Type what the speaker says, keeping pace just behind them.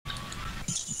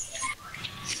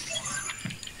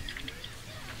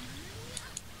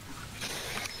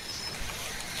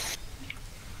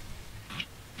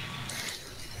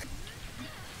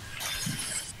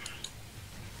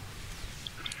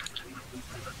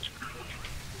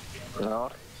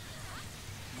North.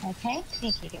 Okay,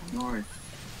 thank you. North.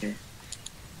 Okay.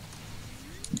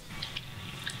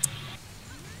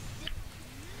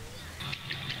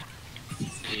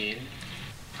 In,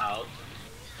 out.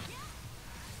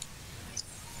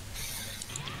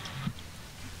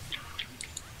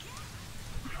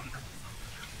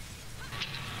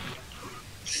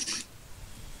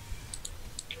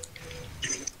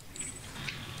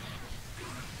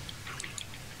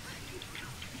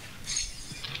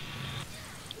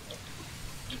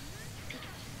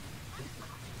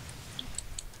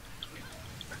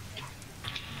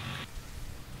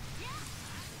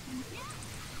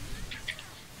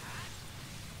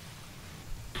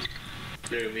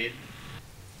 Clear mid.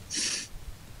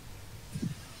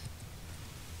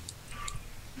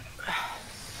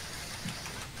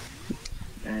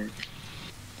 And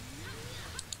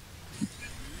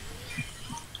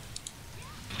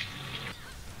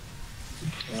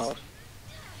North.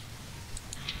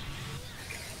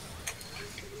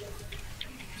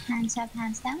 Hands up,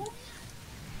 hands down.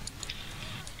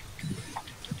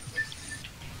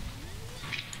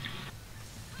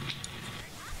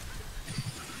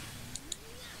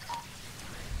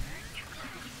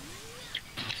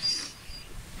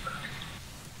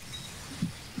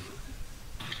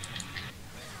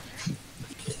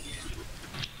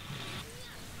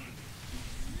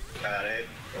 Got it.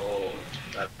 Oh,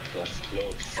 that was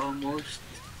close. almost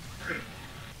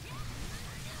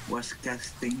was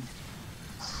casting.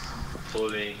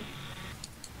 Pulling.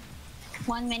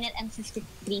 1 minute and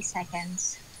 53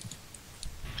 seconds.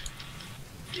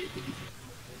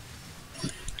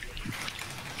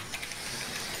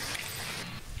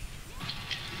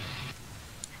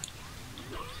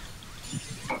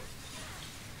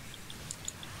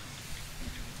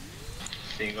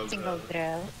 Single Single throw.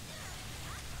 throw.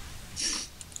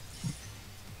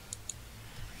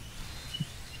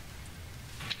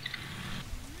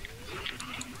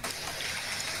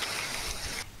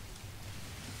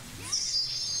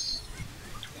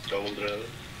 Double throw.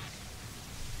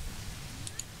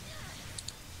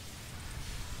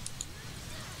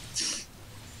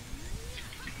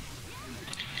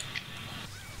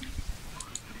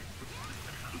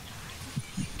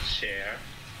 Share.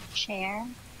 Share.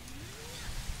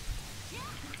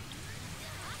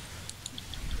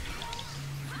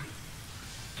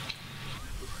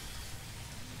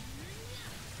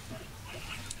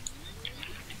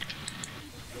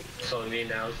 Sony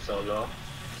now solo.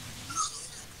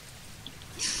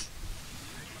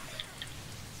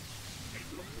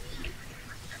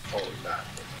 Hold that.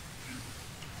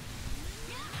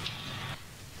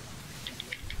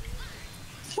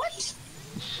 What?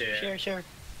 Share. Share.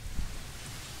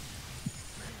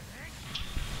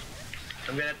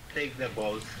 I'm gonna take the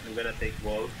balls. I'm gonna take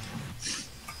balls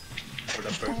for the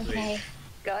first Okay. wave.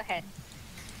 Go ahead.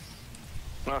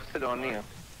 North Sidonia.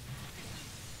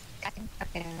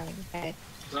 Okay, okay.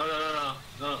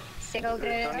 No. Single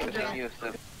Sidonia throw. didn't use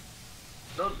it.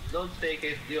 Don't take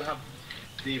it. You have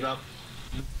leave up.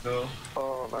 No.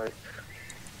 Oh, right.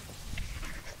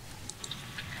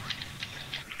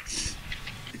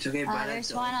 It's okay, balance.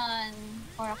 There's one on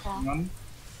 4 o'clock.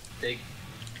 Take.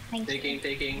 Thank you.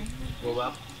 Taking. Move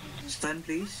up. Stun,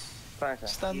 please.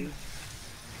 Thanks. Stun.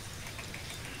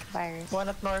 Virus. One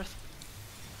at north.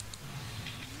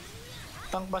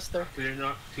 Tank buster. Clear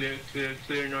north.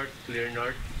 Clear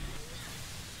north.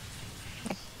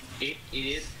 Eat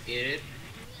it.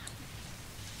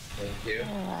 Thank you.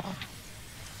 Oh, wow.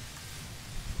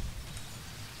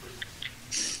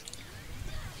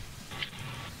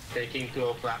 Taking 2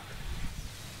 o'clock.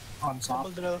 On top.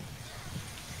 Double drill.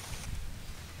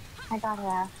 I got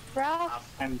it. Bro. Up.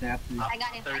 I'm dead. I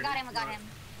got him.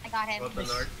 I got him.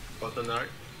 Go to north.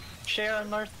 Share on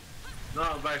north.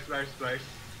 No, vice.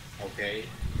 Okay.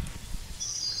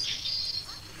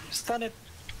 Stun it.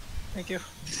 Thank you.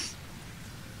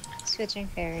 Switching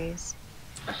fairies.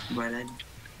 Balance.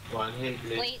 One heal,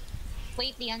 please.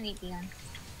 Wait, Leon.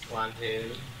 One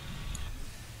heal.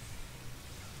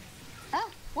 Oh,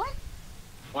 what?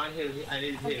 One heal. I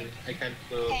need heal. I can't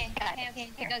go. Okay.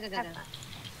 Go.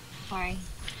 Sorry.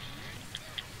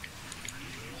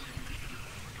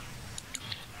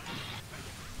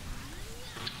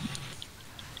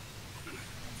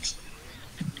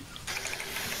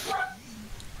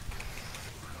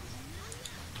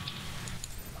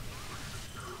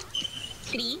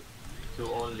 Three.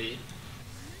 2 only.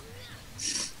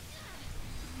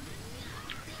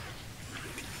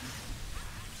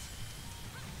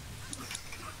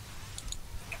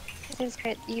 It is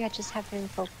crit. You just have to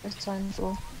focus on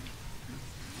two.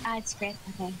 It's crit.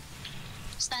 Okay.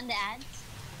 Stun the ads.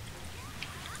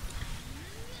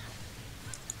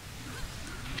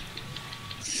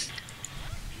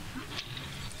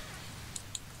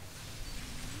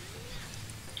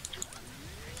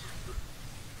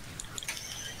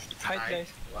 Height, guys.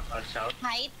 Watch out.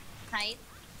 Height. Height.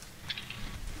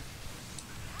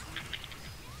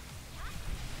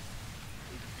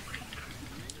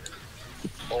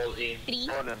 All in. 3.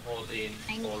 All in. All in.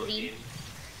 I'm All three. in.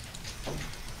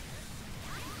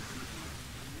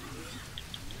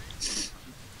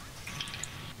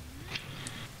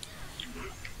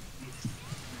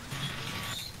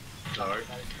 Lord.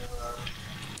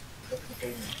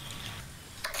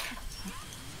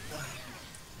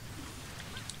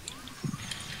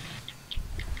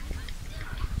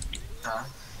 Ha?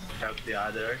 Help the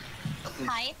others.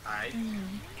 Height. Height.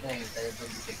 Ngayon, tayo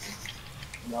itong detective.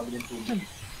 Umabot yung tubig.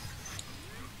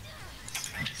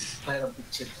 Mayroong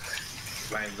picture.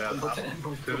 Climb well up.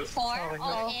 2. 4.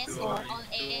 All in. Two All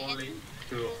only. in.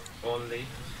 Two only.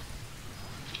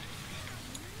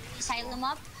 Asylum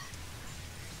up.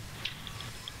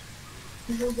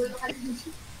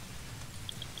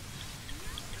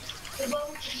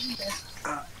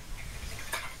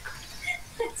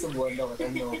 Subuhan daw ka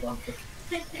tayo ba?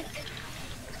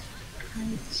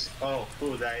 Oh,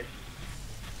 who died?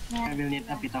 I will need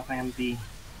a bit of empty.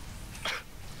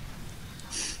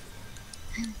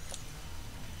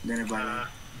 Dahil ba?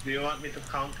 Do you want me to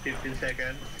count 15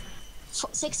 seconds?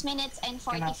 6 minutes and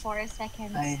 44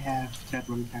 seconds. I have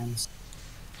several times.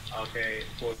 Okay,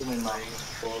 full swing,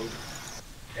 full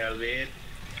elevate.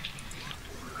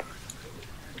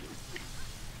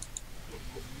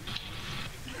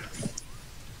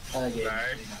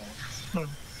 Guard,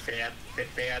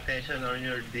 pay attention on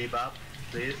your debuff,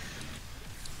 please.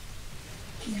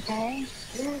 Okay.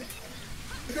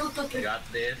 You got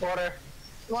this. Water.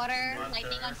 Water. Water.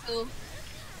 Lightning on 2.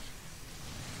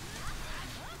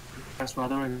 First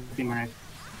water will be marked.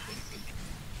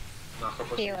 Macro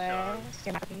Healer.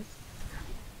 position.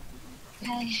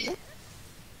 Okay.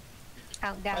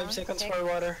 Countdown. 5 seconds 6, for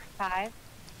water. 5,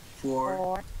 4,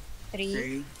 4, 3.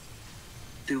 3,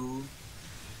 2,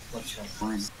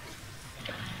 1.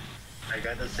 I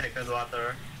got the second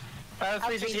water. I'll I'll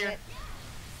freeze it freeze here. it.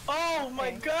 Oh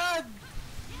my Okay. god!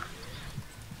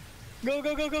 Go,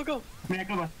 go, go, go, go!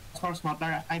 Miracle was first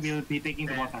water. I will be taking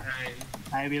the 10, water.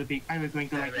 9, I will going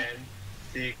to like 7,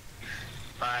 6,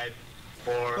 5,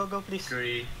 4, Go, go, please.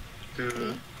 3,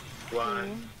 2,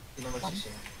 1.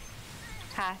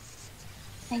 Pass.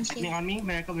 Thank lightning you. on me.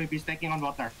 Miracle will be stacking on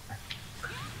water.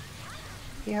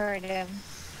 You heard him.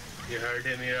 You heard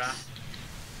him, Mira?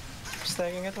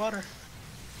 Stacking at water.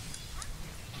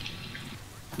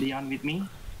 Leon with me.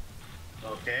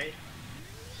 Okay.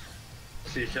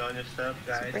 Position yourself,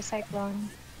 guys. Super Cyclone.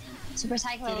 Super Kili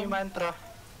Cyclone. mantra.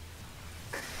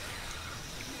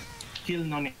 Kill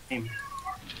no name.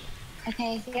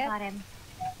 Okay, got him.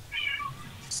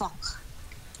 Fuck.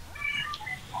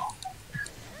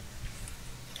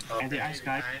 Okay, And the ice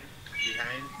guy.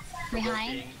 Behind. Behind.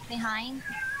 Provoking. Behind.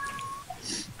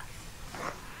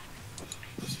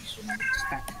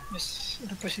 Stack. Yes,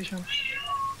 the position.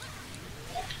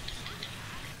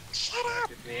 Shut up!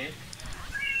 With me.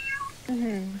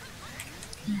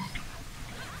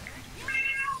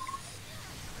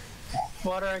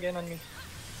 Water again on me.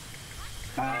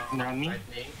 On me.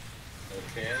 Lightning.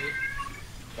 Okay.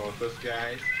 Focus,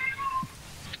 guys.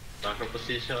 Macro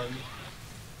position.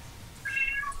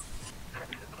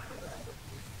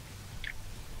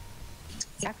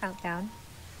 Yeah, countdown.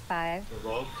 5,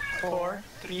 Provoke. 4,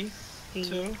 3, 3.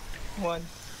 2, 1.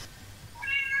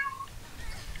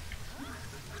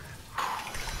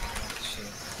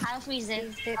 I'll freeze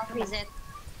it. I'll freeze it.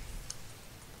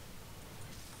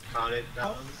 Count it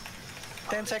down.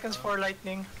 10 seconds for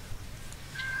lightning.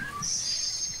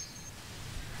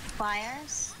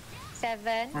 Fires.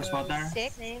 7, First water.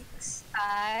 6,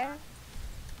 5,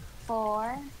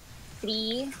 4,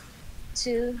 3,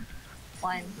 2,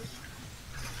 1.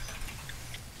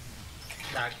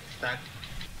 Stack.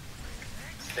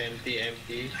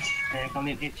 Empty. Miracle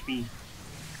need HP.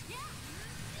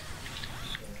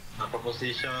 Macro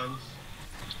positions.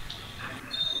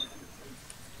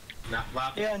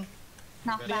 Knockback. Yan.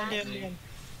 Knock Yan, back. yan, yan.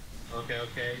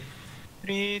 Okay.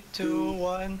 3, 2,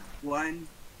 1. 1.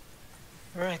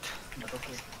 Alright.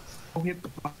 Oh, hit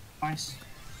twice.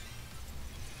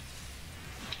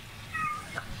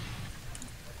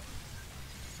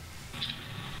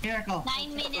 Miracle.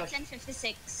 9 minutes and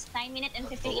 56. 9 minutes and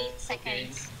 58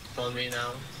 seconds. Tell me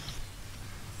now.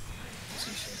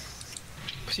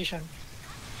 Position.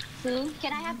 2.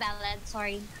 Can I have ballad?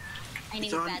 Sorry. I need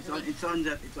It's it on, badly. it's on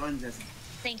that, it's on that.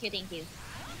 Thank you.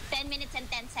 10 minutes and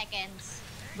 10 seconds.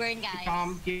 Burn, guys.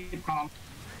 Keep calm.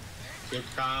 Keep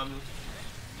calm.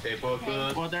 Stay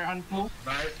focused. Water on full.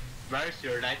 Where's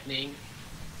your lightning?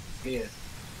 Here.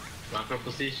 Macro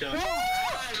position.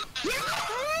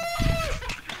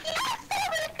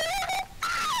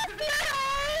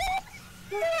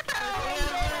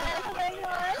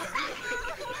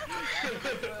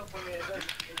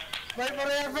 Bye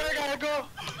forever, gago!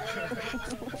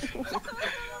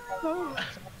 Alright.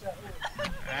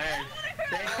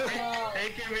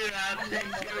 Thank you, Miran. Thank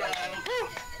you,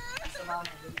 Miran.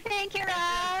 Thank you,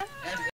 Rob. And